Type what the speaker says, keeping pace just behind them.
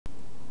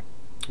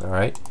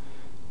Alright,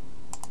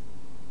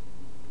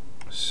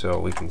 so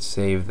we can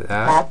save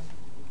that,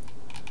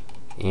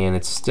 and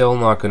it's still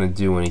not going to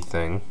do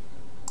anything.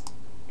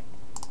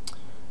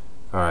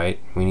 Alright,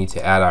 we need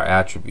to add our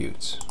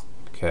attributes.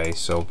 Okay,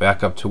 so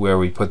back up to where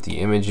we put the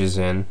images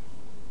in.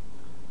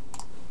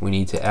 We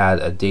need to add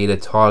a data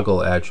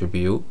toggle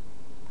attribute,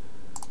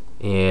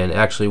 and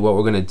actually what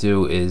we're going to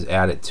do is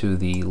add it to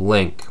the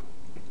link,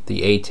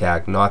 the A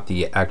tag, not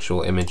the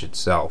actual image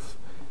itself.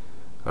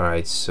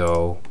 Alright,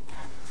 so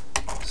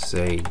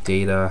say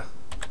data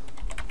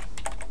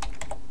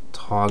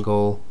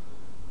toggle.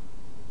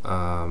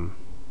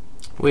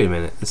 Wait a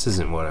minute, this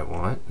isn't what I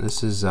want.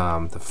 This is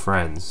the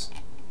friends.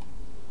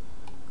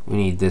 We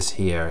need this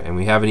here, and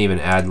we haven't even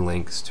added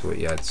links to it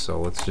yet,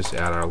 so let's just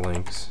add our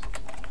links.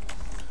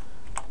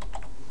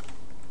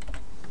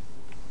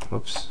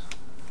 Whoops.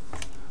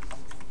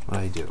 What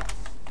did I do?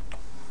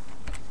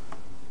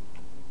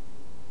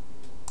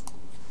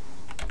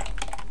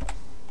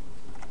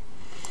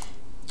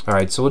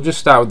 Alright, so we'll just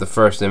start with the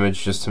first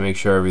image just to make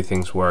sure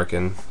everything's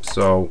working.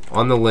 So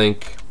on the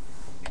link,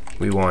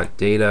 we want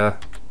data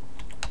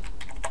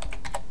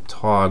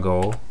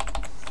toggle,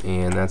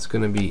 and that's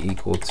going to be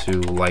equal to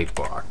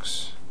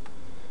lightbox.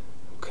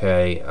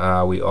 Okay,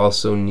 we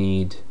also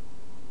need,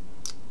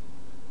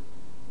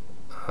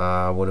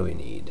 what do we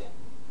need?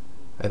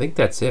 I think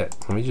that's it.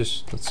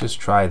 Let's just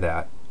try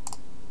that.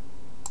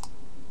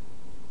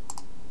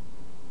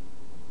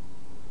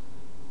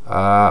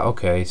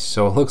 Okay,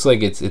 so it looks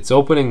like it's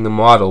opening the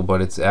model,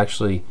 but it's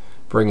actually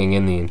bringing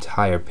in the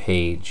entire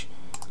page.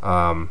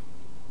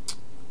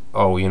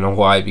 Oh, you know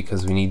why?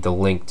 Because we need the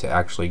link to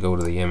actually go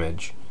to the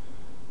image.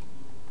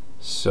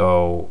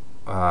 So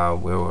where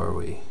were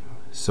we?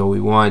 So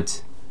we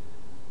want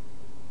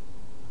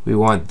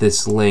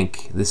this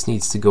link. This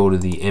needs to go to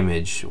the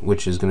image,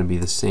 which is going to be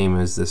the same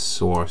as this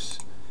source.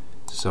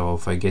 So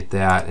if I get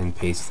that and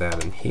paste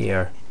that in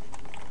here,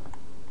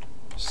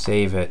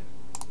 save it,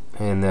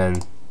 and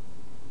then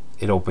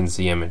it opens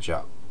the image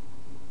up.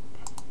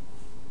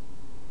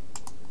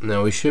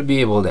 Now we should be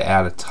able to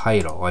add a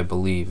title, I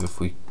believe, if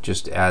we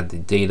just add the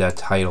data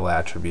title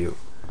attribute.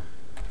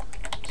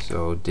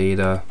 So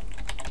data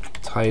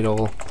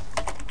title,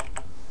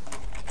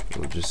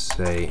 we'll just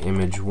say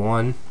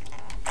image1.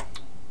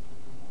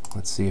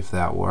 Let's see if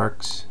that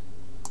works.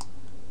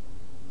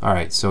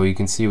 Alright, so you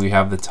can see we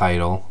have the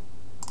title.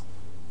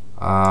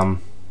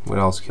 What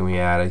else can we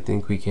add? I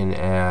think we can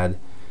add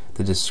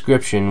the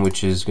description,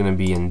 which is going to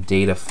be in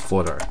data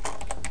footer.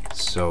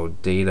 So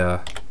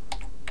data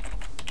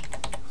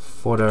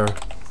footer,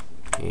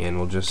 and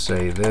we'll just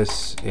say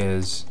this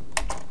is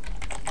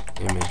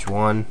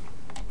image1,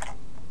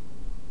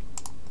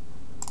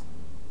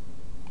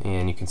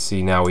 and you can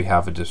see now we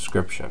have a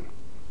description.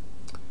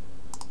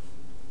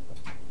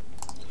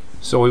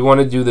 So we want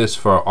to do this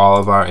for all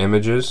of our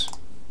images.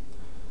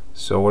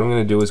 So what I'm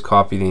going to do is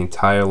copy the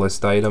entire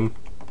list item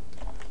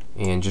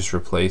and just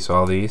replace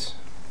all these.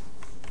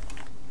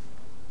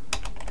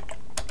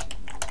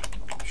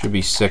 Should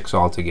be 6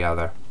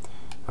 altogether.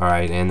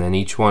 Alright, and then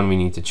each one we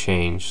need to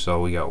change.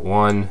 So we got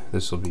 1,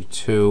 this will be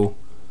 2,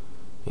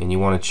 and you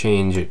want to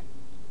change it.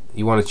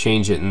 You want to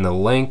change it in the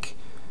link,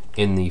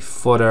 in the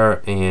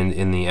footer, and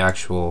in the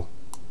actual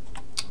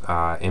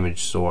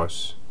image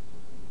source.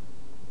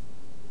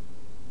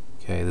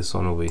 Okay, this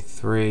one will be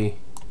 3.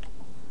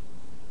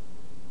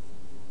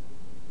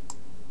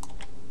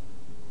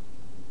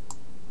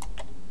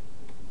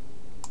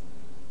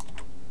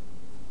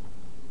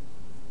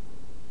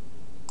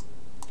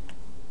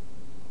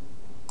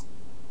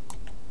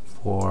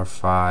 Four,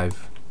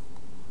 5,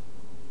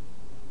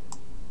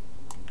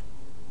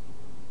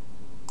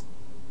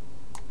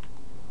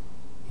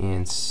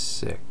 and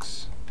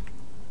 6.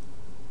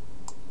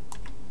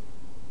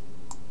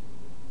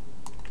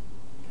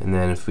 And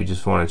then if we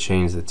just want to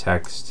change the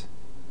text,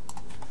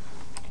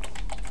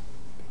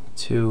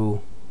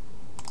 2,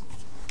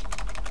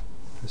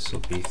 this will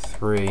be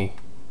 3,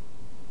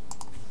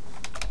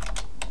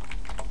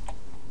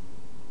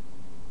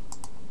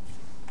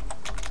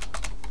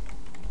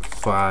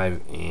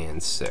 5,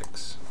 and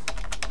 6.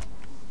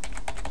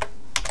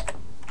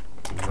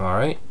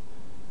 Alright,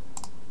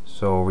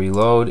 so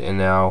reload, and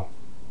now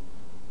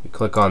we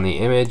click on the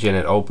image and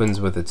it opens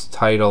with its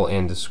title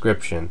and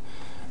description.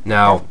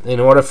 Now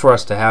in order for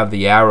us to have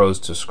the arrows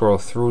to scroll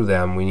through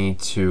them, we need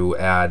to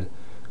add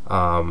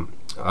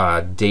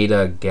a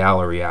data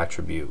gallery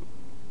attribute.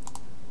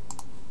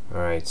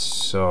 Alright,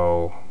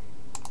 so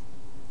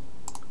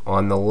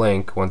on the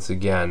link, once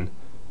again,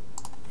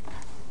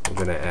 we're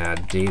going to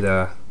add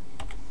data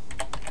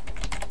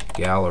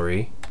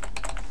gallery,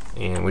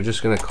 and we're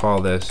just going to call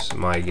this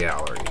my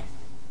gallery,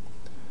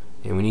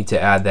 and we need to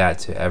add that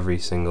to every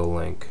single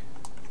link.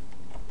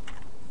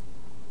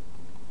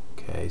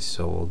 Okay,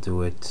 so we'll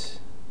do it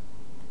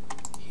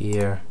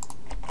here.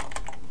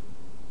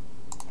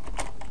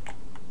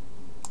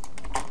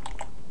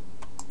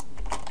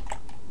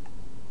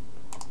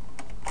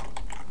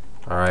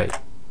 Alright,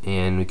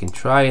 and we can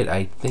try it.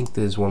 I think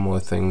there's one more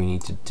thing we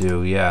need to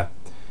do. Yeah.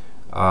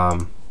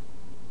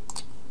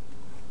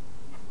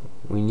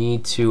 we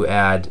need to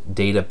add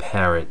data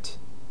parent.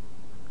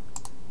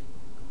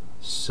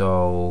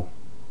 So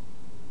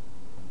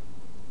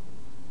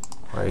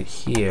right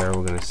here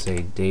we're going to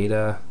say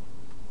data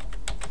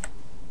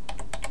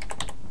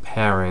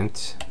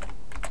parent,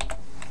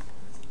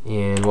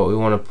 and what we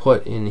want to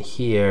put in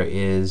here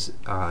is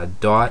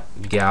dot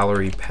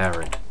gallery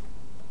parent.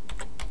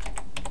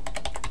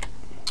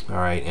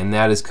 Alright, and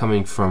that is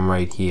coming from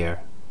right here.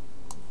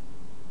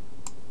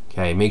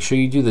 Okay, make sure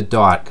you do the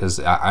dot, because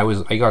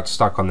I got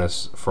stuck on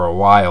this for a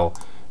while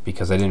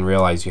because I didn't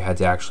realize you had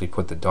to actually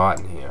put the dot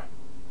in here.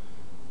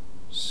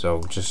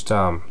 So just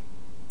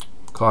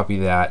copy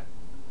that,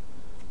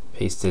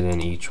 paste it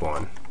in each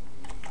one.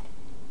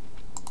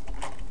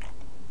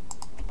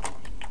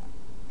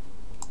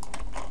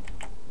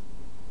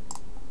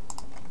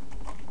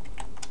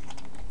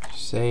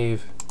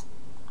 Save.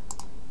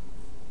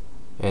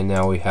 And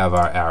now we have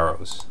our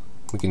arrows.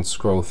 We can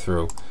scroll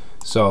through.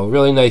 So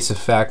really nice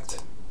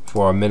effect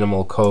for a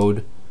minimal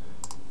code.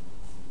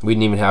 We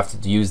didn't even have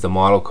to use the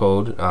model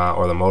code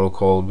or the modal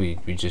code. We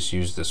just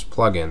used this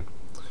plugin.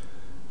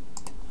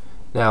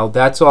 Now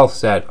that's all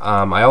set.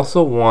 I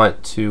also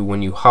want to,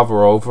 when you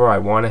hover over, I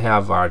want to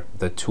have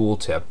the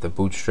tooltip, the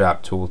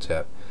Bootstrap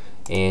tooltip,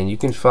 and you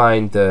can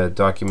find the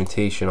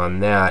documentation on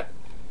that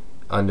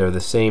under the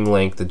same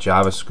link, the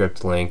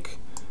JavaScript link,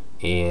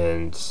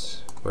 and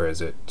where is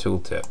it?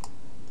 Tooltip.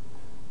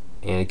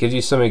 And it gives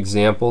you some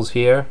examples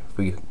here. If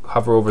we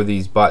hover over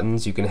these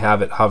buttons, you can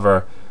have it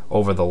hover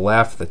over the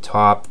left, the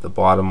top, the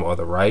bottom, or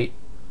the right,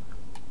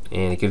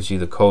 and it gives you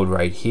the code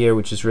right here,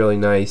 which is really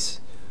nice.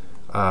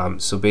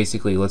 So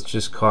basically, let's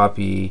just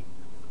copy.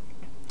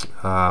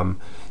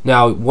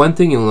 Now, one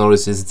thing you'll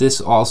notice is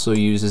this also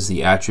uses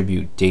the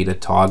attribute data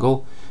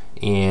toggle,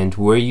 and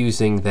we're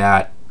using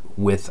that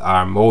with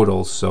our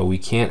modals, so we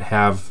can't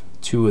have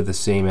two of the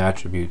same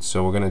attributes.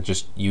 So we're going to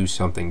just use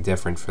something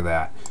different for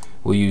that.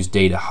 We'll use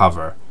data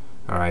hover.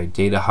 All right,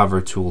 data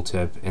hover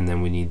tooltip, and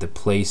then we need the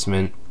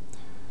placement,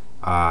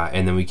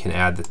 and then we can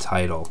add the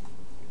title.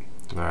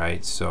 All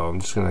right, so I'm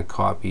just going to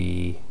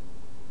copy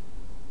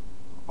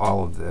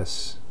all of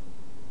this.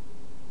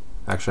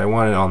 Actually, I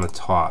want it on the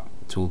top,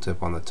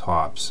 tooltip on the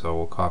top, so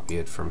we'll copy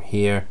it from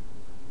here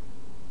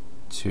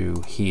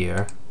to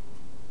here.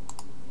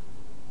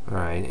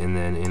 Alright, and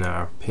then in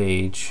our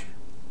page,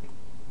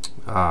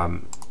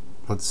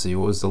 let's see,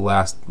 what was the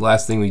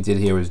last thing we did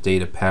here was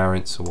data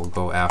parent, so we'll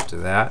go after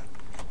that.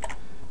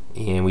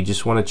 And we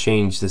just want to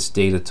change this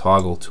data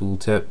toggle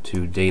tooltip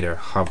to data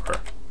hover.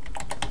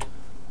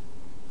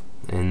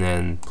 And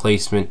then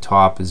placement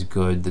top is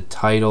good. The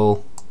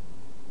title,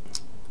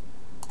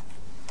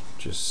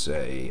 just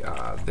say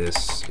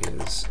this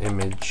is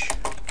image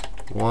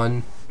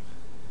 1.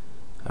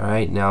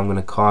 Alright, now I'm going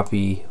to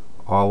copy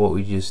all what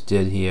we just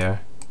did here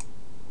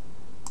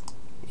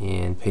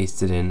and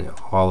paste it in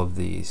all of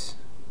these.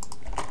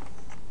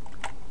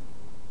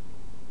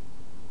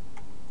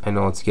 I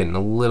know it's getting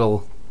a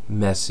little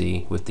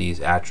messy with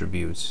these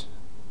attributes.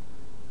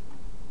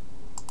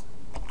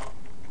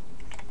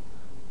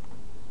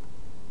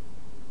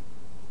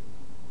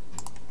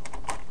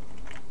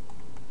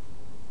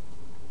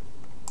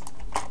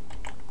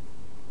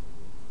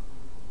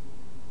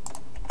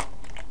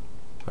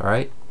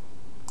 Alright,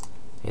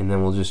 and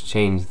then we'll just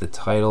change the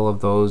title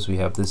of those. We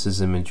have this is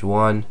image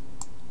 1,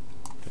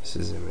 this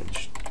is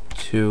image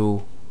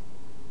 2,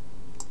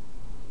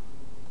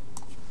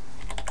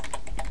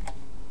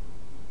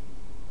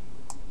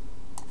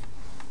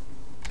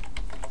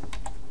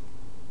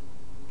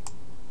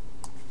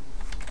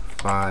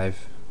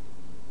 five,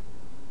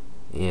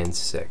 and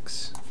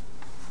 6.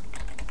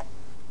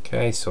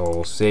 Okay, so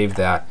we'll save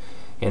that.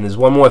 And there's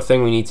one more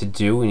thing we need to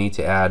do. We need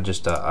to add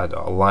just a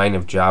line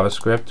of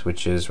JavaScript,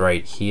 which is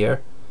right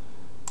here.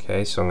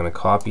 Okay, so I'm going to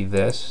copy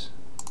this,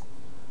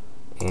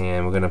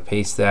 and we're going to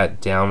paste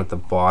that down at the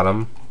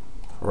bottom,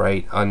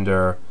 right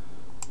under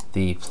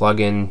the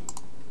plugin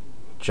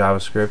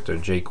JavaScript or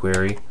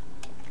jQuery.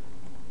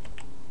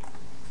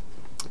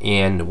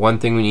 And one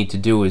thing we need to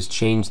do is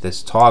change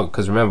this toggle,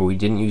 because remember, we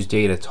didn't use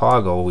data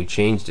toggle, we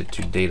changed it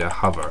to data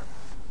hover.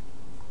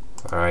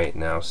 Alright,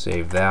 now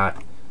save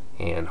that,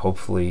 and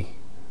hopefully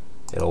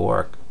it'll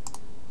work.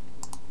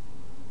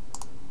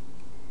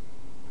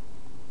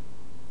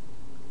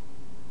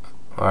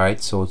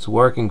 Alright, so it's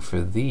working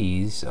for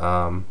these.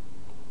 Oh,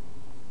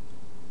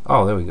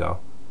 there we go.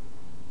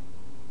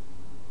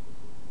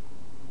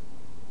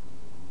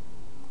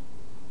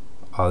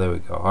 Oh, there we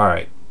go.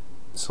 Alright.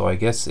 So I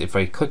guess if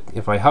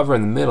I hover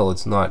in the middle,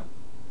 it's not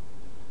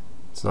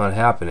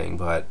happening,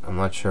 but I'm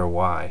not sure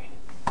why.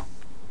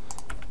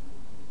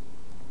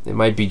 It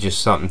might be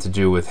just something to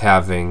do with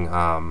having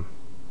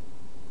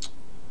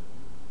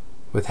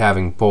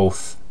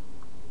both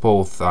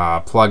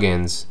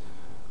plugins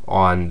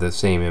on the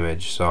same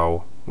image.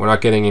 So we're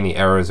not getting any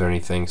errors or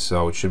anything,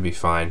 so it should be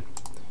fine.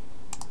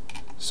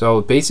 So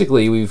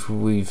basically,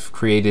 we've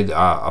created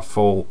a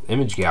full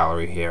image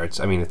gallery here.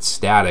 I mean, it's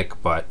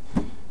static, but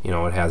you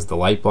know, it has the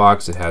light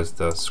box, it has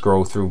the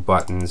scroll through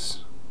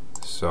buttons.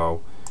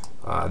 So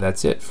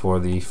that's it for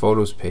the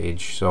photos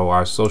page. So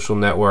our social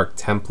network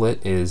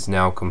template is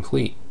now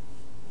complete.